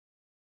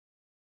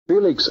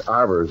Felix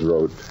Arbers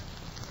wrote,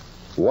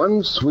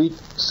 "One sweet,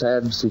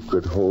 sad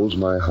secret holds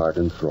my heart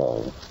in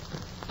thrall.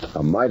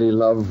 A mighty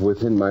love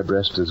within my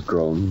breast is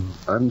grown,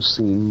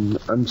 unseen,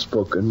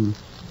 unspoken,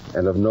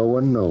 and of no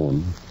one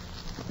known,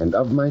 and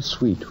of my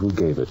sweet who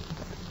gave it,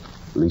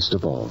 least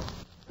of all."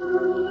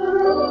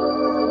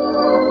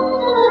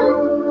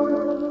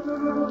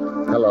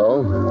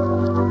 Hello,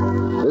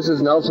 this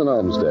is Nelson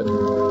Olmsted.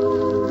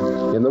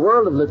 In the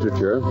world of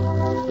literature,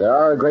 there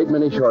are a great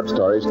many short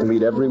stories to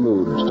meet every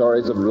mood,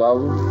 stories of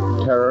love,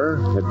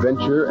 terror,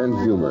 adventure, and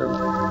humor.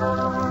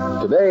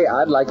 Today,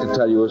 I'd like to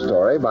tell you a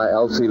story by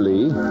Elsie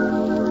Lee,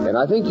 and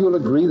I think you'll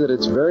agree that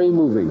it's very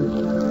moving.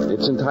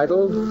 It's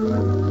entitled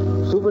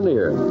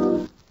Souvenir.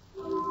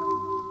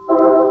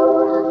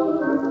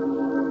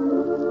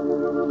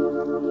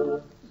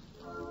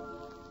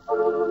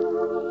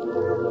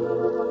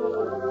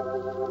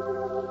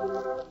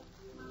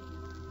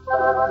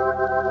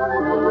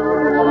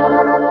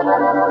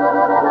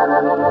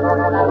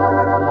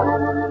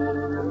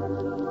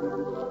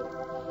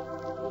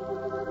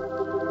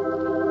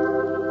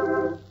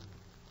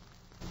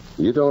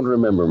 You don't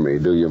remember me,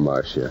 do you,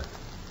 Marcia?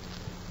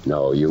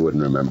 No, you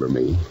wouldn't remember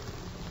me.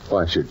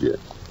 Why should you?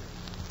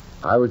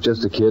 I was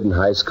just a kid in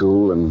high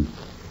school and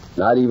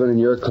not even in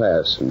your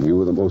class, and you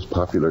were the most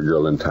popular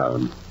girl in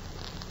town.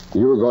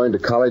 You were going to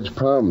college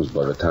proms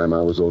by the time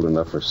I was old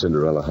enough for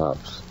Cinderella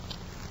hops.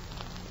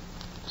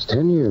 It's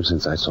 10 years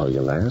since I saw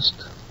you last.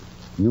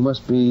 You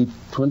must be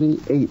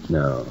 28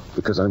 now,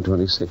 because I'm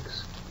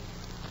 26.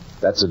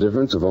 That's a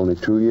difference of only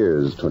 2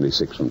 years,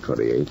 26 from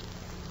 28.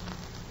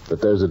 But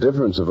there's a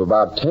difference of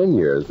about 10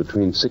 years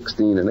between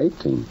 16 and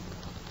 18.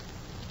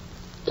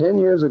 10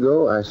 years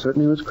ago, I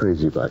certainly was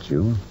crazy about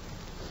you.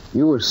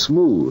 You were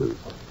smooth,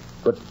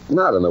 but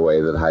not in the way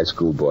that high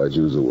school boys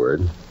use the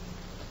word.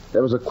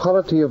 There was a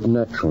quality of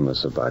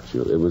naturalness about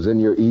you. It was in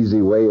your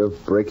easy way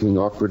of breaking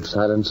awkward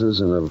silences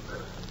and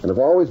of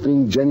always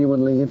being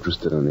genuinely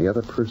interested in the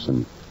other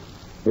person.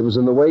 It was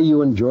in the way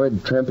you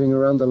enjoyed tramping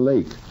around the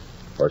lake,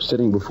 or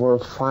sitting before a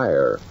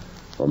fire,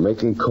 or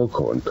making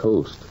cocoa and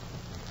toast.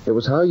 It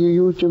was how you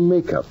used your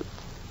makeup,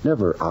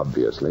 never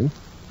obviously,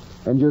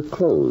 and your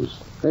clothes.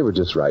 They were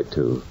just right,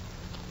 too.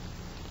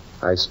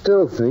 I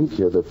still think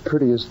you're the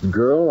prettiest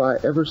girl I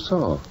ever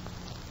saw.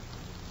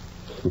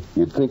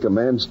 You'd think a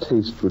man's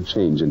taste would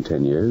change in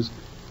 10 years,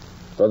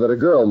 or that a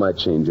girl might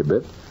change a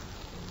bit.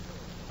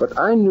 But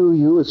I knew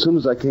you as soon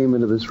as I came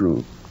into this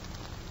room.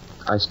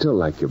 I still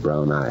like your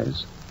brown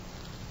eyes.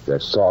 They're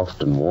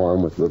soft and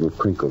warm with little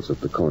crinkles at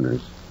the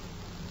corners.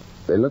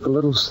 They look a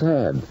little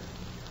sad.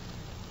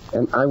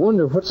 And I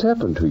wonder what's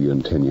happened to you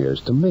in 10 years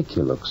to make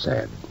you look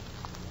sad.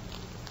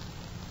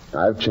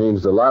 I've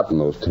changed a lot in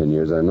those 10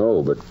 years, I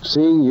know, but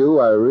seeing you,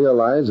 I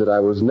realized that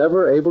I was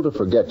never able to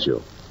forget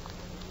you.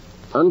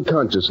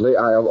 Unconsciously,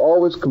 I have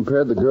always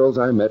compared the girls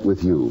I met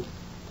with you.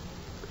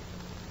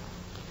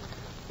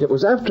 It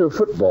was after a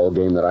football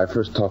game that I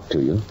first talked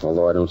to you,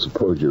 although I don't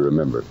suppose you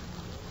remember.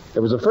 It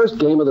was the first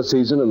game of the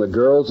season, and the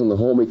girls in the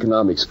home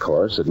economics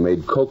course had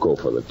made cocoa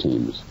for the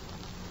teams.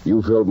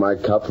 You filled my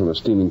cup from a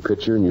steaming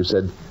pitcher, and you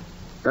said,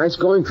 "Nice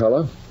going,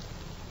 fella."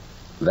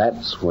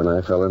 That's when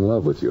I fell in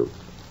love with you.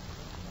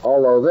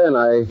 Although then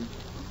I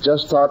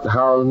just thought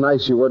how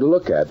nice you were to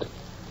look at.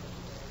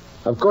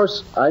 Of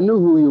course, I knew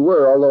who you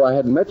were, although I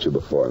hadn't met you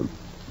before.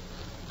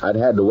 I'd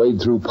had to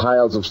wade through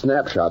piles of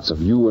snapshots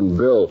of you and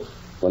Bill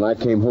when I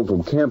came home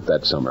from camp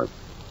that summer.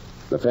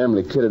 The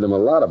family kidded him a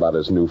lot about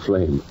his new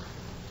flame.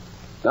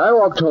 I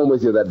walked home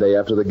with you that day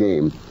after the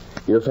game.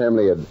 Your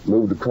family had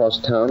moved across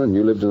town, and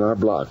you lived in our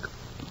block.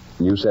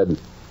 You said,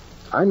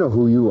 "I know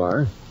who you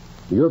are.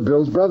 You're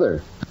Bill's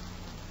brother."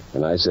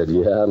 And I said,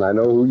 "Yeah, and I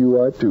know who you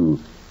are, too.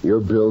 You're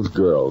Bill's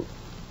girl."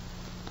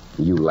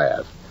 You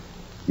laughed.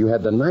 You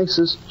had the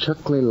nicest,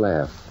 chuckly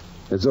laugh,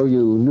 as though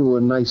you knew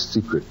a nice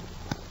secret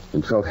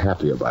and felt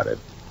happy about it.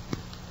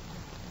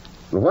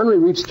 And when we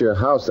reached your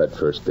house that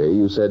first day,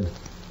 you said,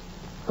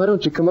 "Why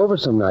don't you come over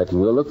some night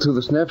and we'll look through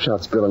the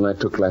snapshots Bill and I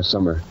took last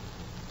summer?"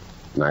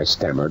 And I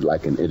stammered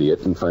like an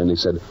idiot and finally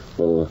said,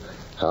 "Well,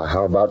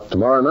 how about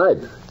tomorrow night?"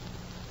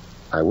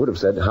 I would have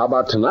said, "How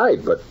about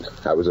tonight?" But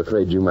I was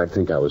afraid you might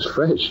think I was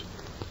fresh.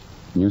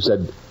 And you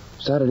said,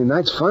 "Saturday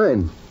night's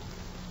fine."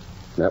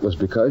 That was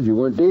because you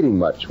weren't dating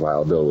much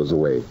while Bill was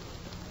away.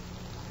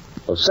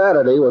 Well,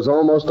 Saturday was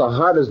almost the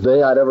hardest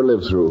day I'd ever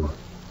lived through.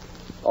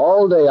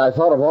 All day I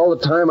thought of all the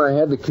time I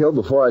had to kill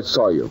before I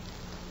saw you.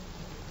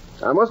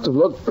 I must have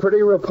looked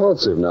pretty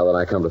repulsive now that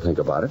I come to think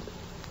about it.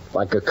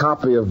 Like a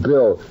copy of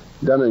Bill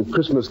done in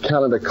Christmas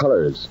calendar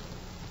colors.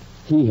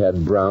 He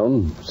had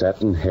brown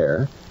satin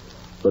hair,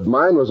 but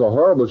mine was a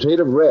horrible shade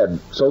of red,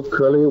 so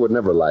curly it would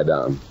never lie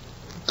down.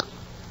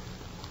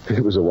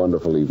 It was a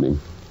wonderful evening.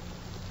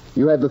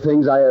 You had the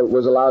things I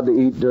was allowed to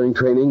eat during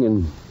training,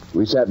 and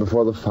we sat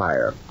before the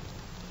fire.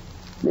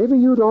 Maybe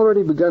you'd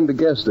already begun to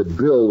guess that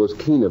Bill was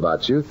keen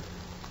about you,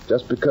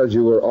 just because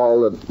you were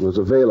all that was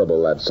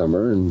available that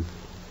summer, and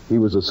he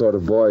was the sort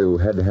of boy who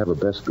had to have a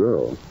best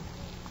girl.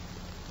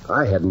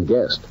 I hadn't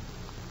guessed.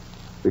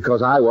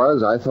 Because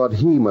I thought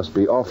he must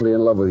be awfully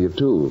in love with you,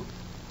 too.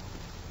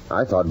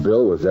 I thought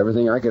Bill was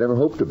everything I could ever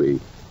hope to be.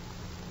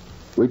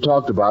 We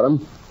talked about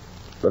him,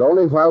 but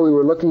only while we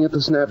were looking at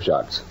the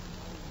snapshots.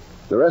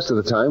 The rest of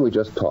the time, we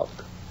just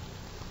talked.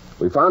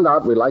 We found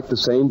out we liked the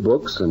same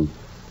books, and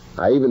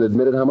I even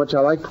admitted how much I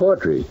liked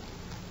poetry,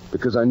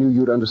 because I knew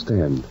you'd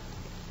understand.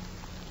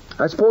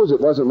 I suppose it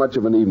wasn't much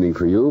of an evening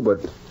for you,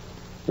 but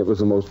it was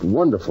the most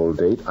wonderful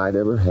date I'd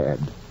ever had.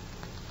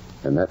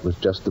 And that was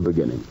just the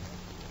beginning.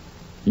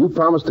 You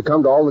promised to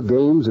come to all the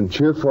games and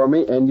cheer for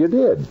me, and you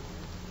did.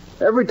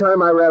 Every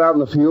time I ran out in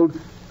the field,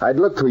 I'd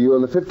look for you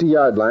on the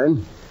 50-yard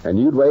line, and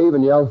you'd wave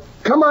and yell,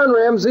 "Come on,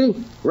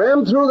 Ramsey!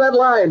 Ram through that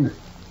line!"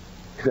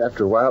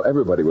 After a while,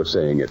 everybody was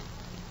saying it.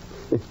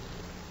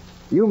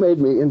 You made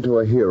me into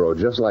a hero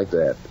just like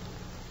that.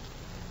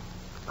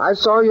 I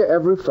saw you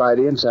every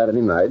Friday and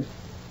Saturday night,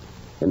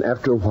 and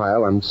after a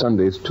while on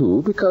Sundays,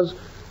 too, because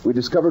we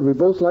discovered we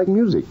both liked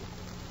music.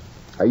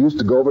 I used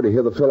to go over to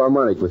hear the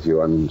Philharmonic with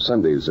you on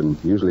Sundays and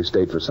usually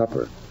stayed for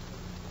supper.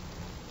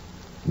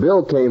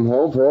 Bill came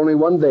home for only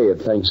one day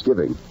at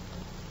Thanksgiving.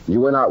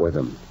 You went out with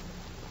him.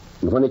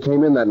 And when he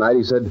came in that night,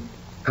 he said,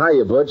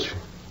 "Hiya, Butch.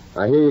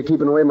 I hear you're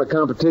keeping away my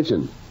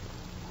competition."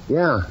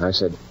 "Yeah," I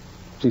said.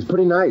 "She's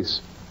pretty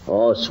nice."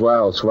 "Oh,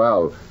 swell,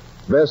 swell.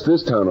 Best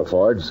this town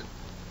affords."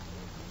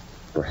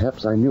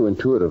 Perhaps I knew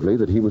intuitively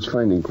that he was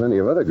finding plenty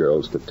of other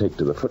girls to take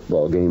to the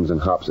football games and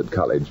hops at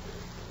college.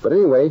 But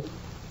anyway,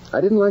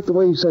 I didn't like the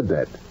way he said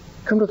that.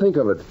 Come to think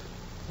of it,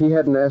 he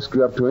hadn't asked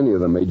you up to any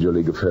of the major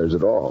league affairs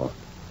at all.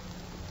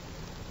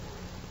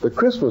 The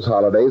Christmas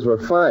holidays were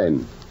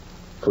fine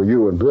for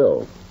you and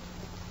Bill.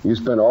 You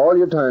spent all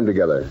your time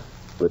together,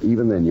 but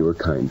even then you were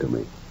kind to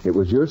me. It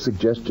was your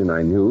suggestion,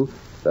 I knew,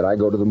 that I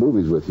go to the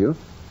movies with you,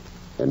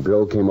 and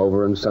Bill came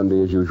over on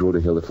Sunday as usual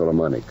to hear the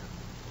Philharmonic.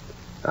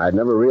 I'd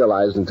never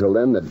realized until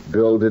then that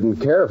Bill didn't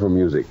care for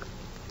music.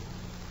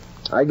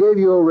 I gave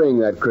you a ring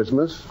that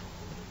Christmas.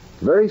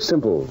 Very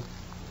simple.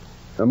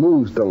 A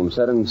moonstone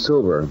set in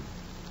silver.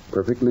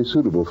 Perfectly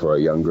suitable for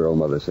a young girl,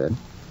 Mother said.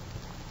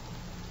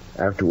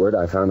 Afterward,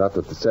 I found out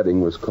that the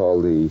setting was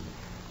called the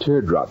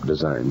teardrop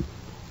design.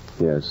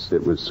 Yes,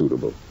 it was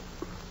suitable.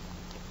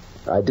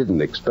 I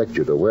didn't expect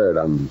you to wear it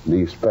on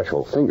the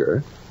special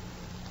finger,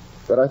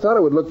 but I thought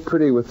it would look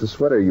pretty with the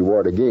sweater you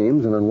wore to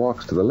games and on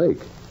walks to the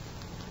lake.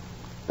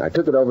 I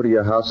took it over to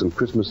your house on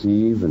Christmas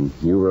Eve, and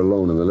you were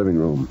alone in the living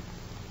room.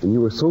 And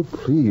you were so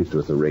pleased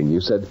with the ring.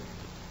 You said,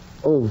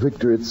 "Oh,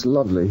 Victor, it's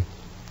lovely.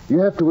 You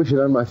have to wish it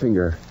on my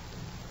finger.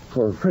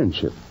 For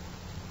friendship."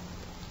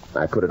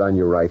 I put it on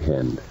your right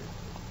hand.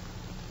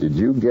 Did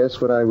you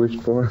guess what I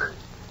wished for?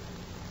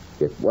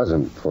 It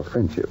wasn't for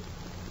friendship.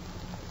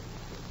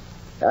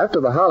 After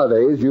the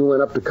holidays, you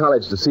went up to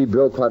college to see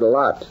Bill quite a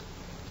lot.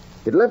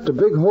 It left a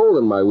big hole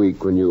in my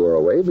week when you were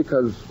away,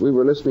 because we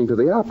were listening to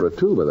the opera,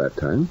 too, by that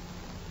time.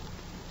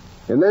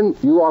 And then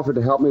you offered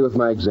to help me with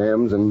my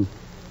exams, and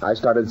I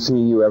started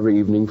seeing you every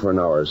evening for an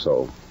hour or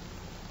so.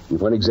 And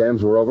when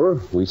exams were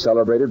over, we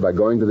celebrated by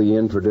going to the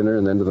inn for dinner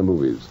and then to the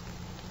movies.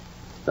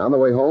 On the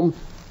way home,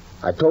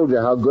 I told you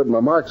how good my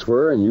marks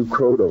were, and you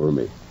crowed over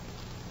me.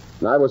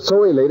 And I was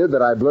so elated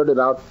that I blurted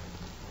out,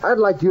 "I'd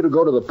like you to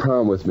go to the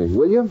prom with me,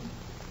 will you?"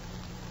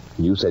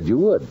 You said you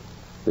would,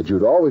 that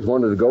you'd always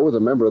wanted to go with a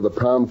member of the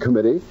prom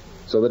committee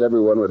so that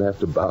everyone would have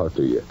to bow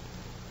to you.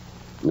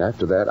 And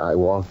after that, I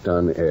walked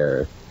on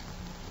air.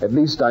 At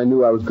least I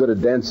knew I was good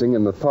at dancing,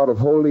 and the thought of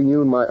holding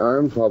you in my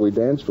arms while we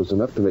danced was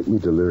enough to make me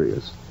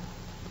delirious.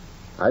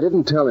 I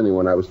didn't tell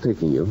anyone I was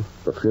taking you,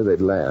 for fear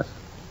they'd laugh.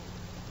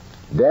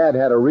 Dad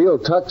had a real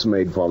tux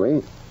made for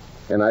me,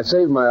 and I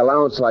saved my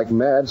allowance like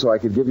mad so I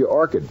could give you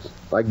orchids,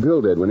 like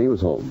Bill did when he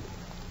was home.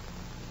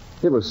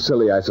 It was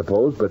silly, I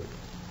suppose, but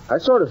I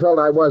sort of felt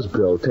I was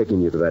Bill taking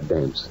you to that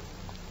dance,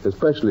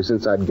 especially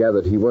since I'd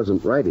gathered he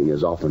wasn't writing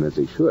as often as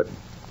he should.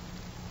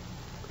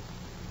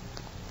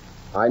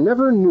 I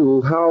never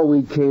knew how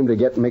we came to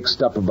get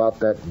mixed up about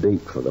that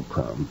date for the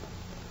prom.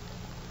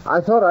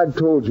 I thought I'd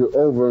told you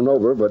over and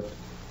over, but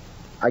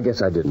I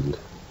guess I didn't.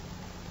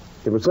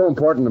 It was so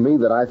important to me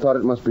that I thought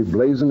it must be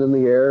blazoned in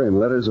the air in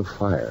letters of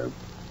fire.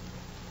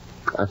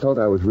 I felt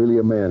I was really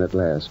a man at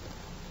last.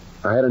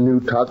 I had a new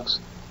tux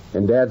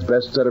and Dad's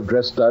best set of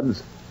dress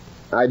studs.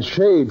 I'd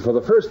shaved for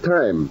the first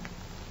time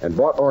and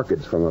bought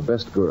orchids from a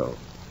best girl.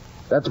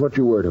 That's what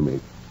you were to me.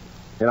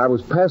 And I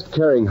was past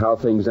caring how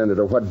things ended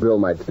or what Bill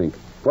might think.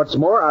 What's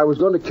more, I was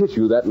going to kiss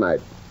you that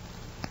night.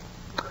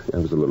 I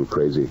was a little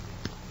crazy,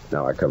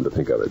 now I come to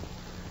think of it.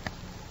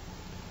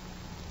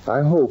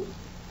 I hope,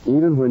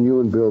 even when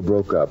you and Bill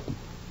broke up,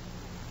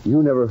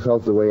 you never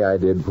felt the way I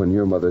did when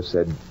your mother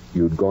said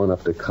you'd gone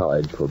up to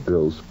college for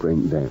Bill's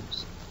spring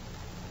dance.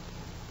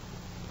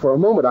 For a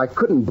moment, I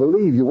couldn't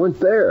believe you weren't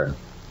there.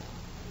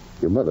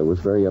 Your mother was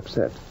very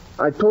upset.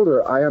 I told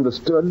her I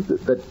understood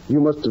that you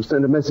must have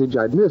sent a message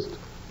I'd missed.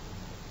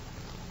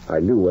 I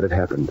knew what had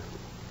happened.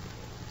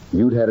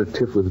 You'd had a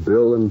tiff with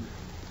Bill and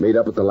made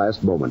up at the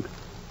last moment.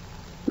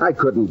 I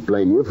couldn't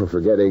blame you for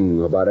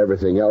forgetting about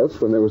everything else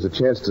when there was a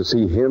chance to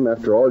see him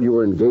after all you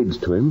were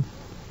engaged to him.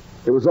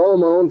 It was all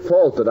my own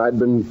fault that I'd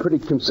been pretty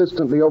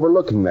consistently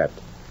overlooking that.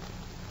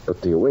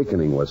 But the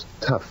awakening was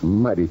tough,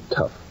 mighty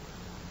tough.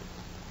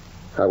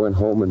 I went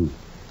home and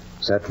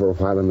sat for a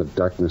while in the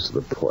darkness of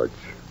the porch.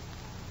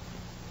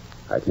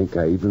 I think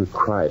I even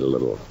cried a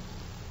little.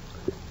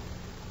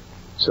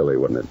 Silly,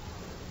 wasn't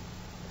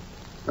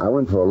it? I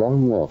went for a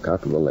long walk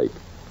out to the lake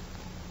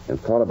and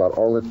thought about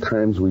all the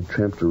times we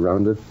tramped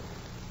around it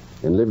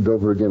and lived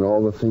over again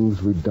all the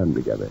things we'd done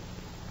together.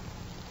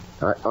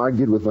 I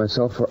argued with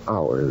myself for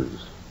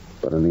hours,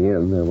 but in the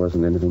end there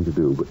wasn't anything to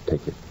do but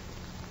take it.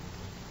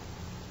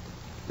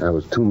 I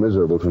was too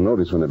miserable to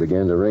notice when it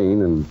began to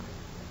rain, and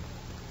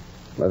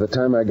by the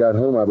time I got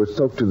home I was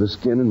soaked to the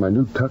skin and my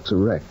new tux a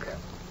wreck.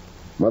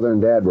 Mother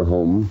and Dad were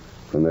home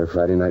from their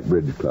Friday night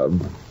bridge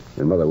club,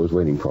 and Mother was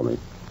waiting for me.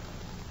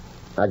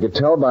 I could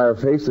tell by her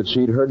face that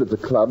she'd heard at the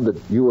club that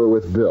you were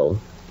with Bill,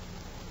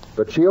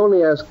 but she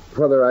only asked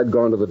whether I'd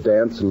gone to the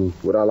dance and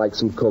would I like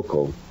some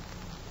cocoa.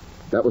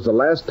 That was the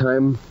last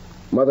time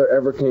Mother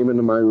ever came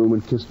into my room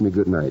and kissed me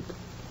goodnight.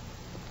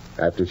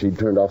 After she'd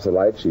turned off the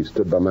light, she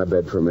stood by my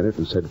bed for a minute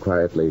and said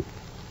quietly,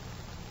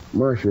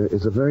 "Marcia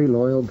is a very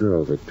loyal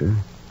girl, Victor,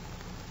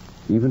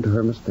 even to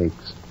her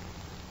mistakes."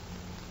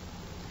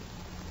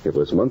 It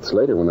was months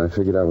later when I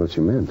figured out what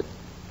she meant.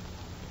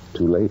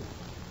 Too late.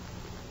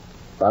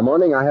 By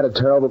morning, I had a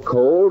terrible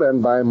cold,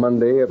 and by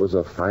Monday, it was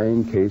a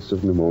fine case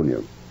of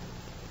pneumonia.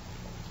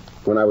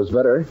 When I was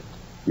better,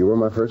 you were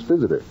my first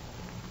visitor.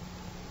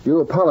 You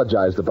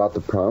apologized about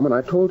the prom, and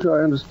I told you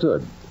I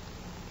understood.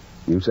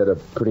 You said a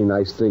pretty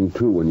nice thing,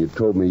 too, when you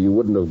told me you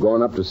wouldn't have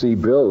gone up to see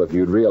Bill if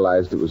you'd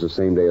realized it was the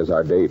same day as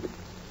our date.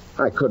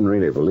 I couldn't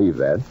really believe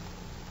that,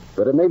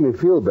 but it made me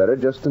feel better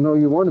just to know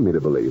you wanted me to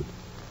believe.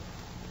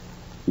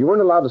 You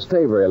weren't allowed to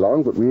stay very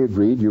long, but we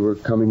agreed you were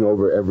coming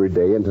over every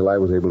day until I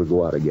was able to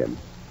go out again.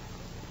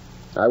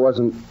 I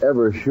wasn't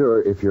ever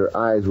sure if your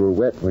eyes were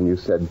wet when you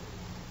said,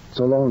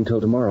 "So long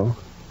till tomorrow."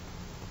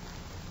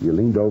 You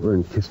leaned over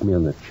and kissed me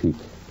on the cheek.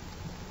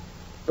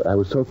 But I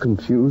was so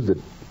confused that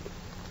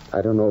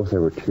I don't know if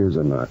there were tears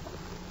or not.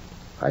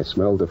 I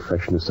smelled the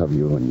freshness of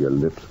you, and your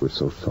lips were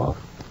so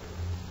soft.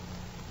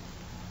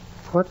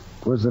 What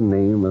was the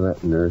name of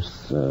that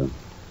nurse?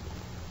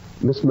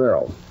 Miss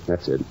Merrill.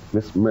 That's it.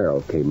 Miss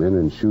Merrill came in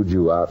and shooed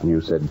you out, and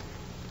you said,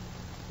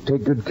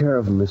 "Take good care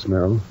of him, Miss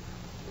Merrill.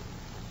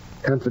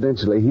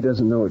 Confidentially, he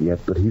doesn't know it yet,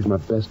 but he's my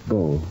best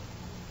beau."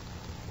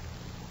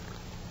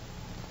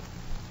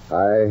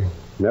 I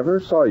never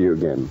saw you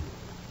again.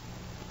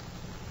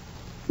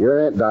 Your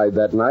aunt died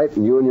that night,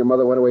 and you and your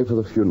mother went away for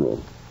the funeral.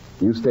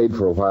 You stayed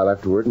for a while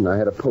afterward, and I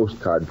had a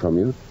postcard from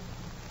you.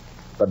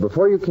 But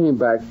before you came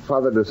back,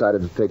 Father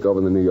decided to take over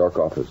the New York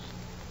office.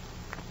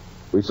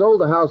 We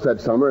sold the house that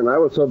summer, and I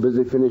was so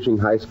busy finishing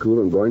high school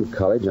and going to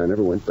college, I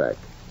never went back.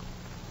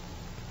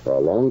 For a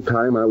long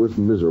time, I was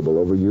miserable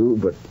over you,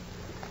 but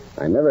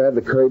I never had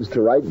the courage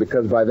to write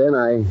because by then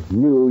I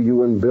knew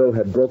you and Bill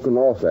had broken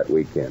off that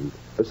weekend.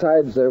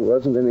 Besides, there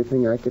wasn't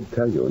anything I could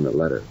tell you in the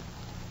letter.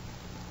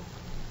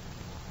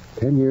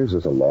 10 years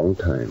is a long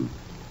time.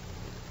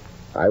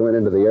 I went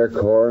into the Air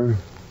Corps,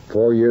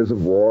 4 years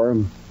of war,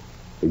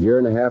 a year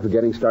and a half of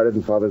getting started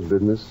in Father's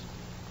business,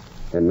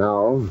 and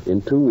now,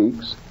 in 2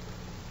 weeks,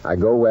 I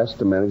go west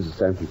to manage the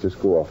San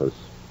Francisco office.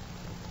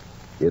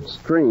 It's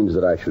strange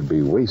that I should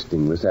be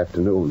wasting this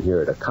afternoon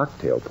here at a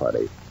cocktail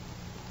party.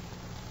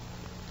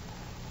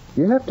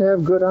 You have to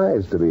have good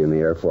eyes to be in the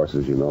Air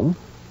Forces, you know.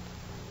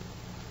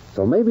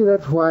 So maybe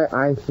that's why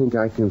I think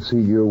I can see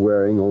you're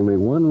wearing only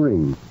one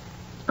ring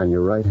on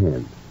your right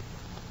hand.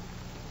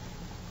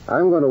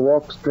 I'm going to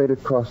walk straight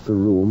across the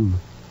room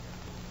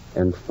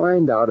and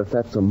find out if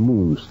that's a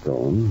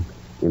moonstone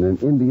in an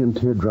Indian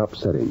teardrop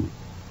setting.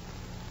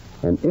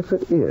 And if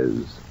it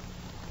is,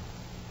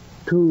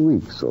 2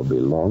 weeks will be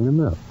long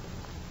enough.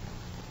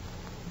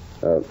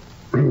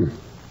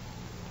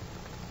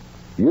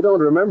 You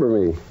don't remember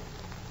me,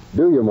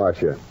 do you,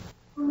 Marcia?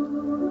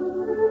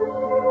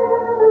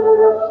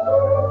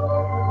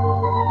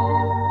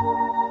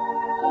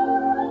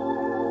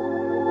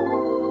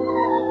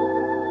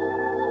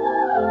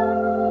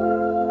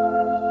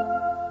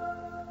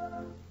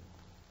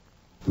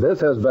 This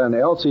has been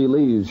Elsie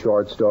Lee's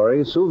short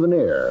story,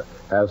 Souvenir,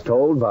 as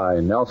told by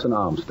Nelson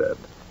Olmsted.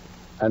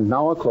 And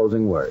now a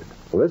closing word.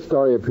 Well, this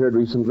story appeared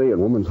recently in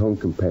Woman's Home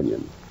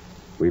Companion.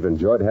 We've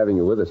enjoyed having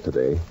you with us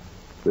today.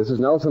 This is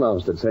Nelson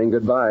Olmsted saying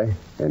goodbye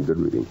and good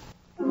reading.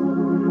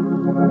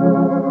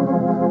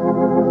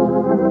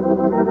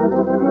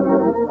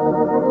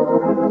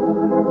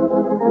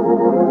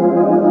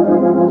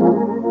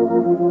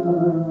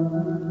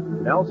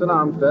 Nelson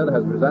Olmsted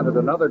has presented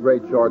another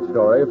great short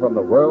story from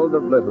the world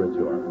of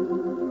literature.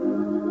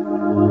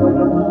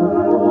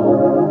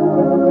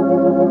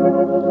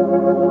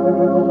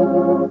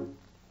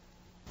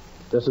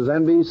 This is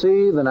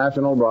NBC, the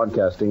National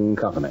Broadcasting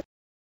Company.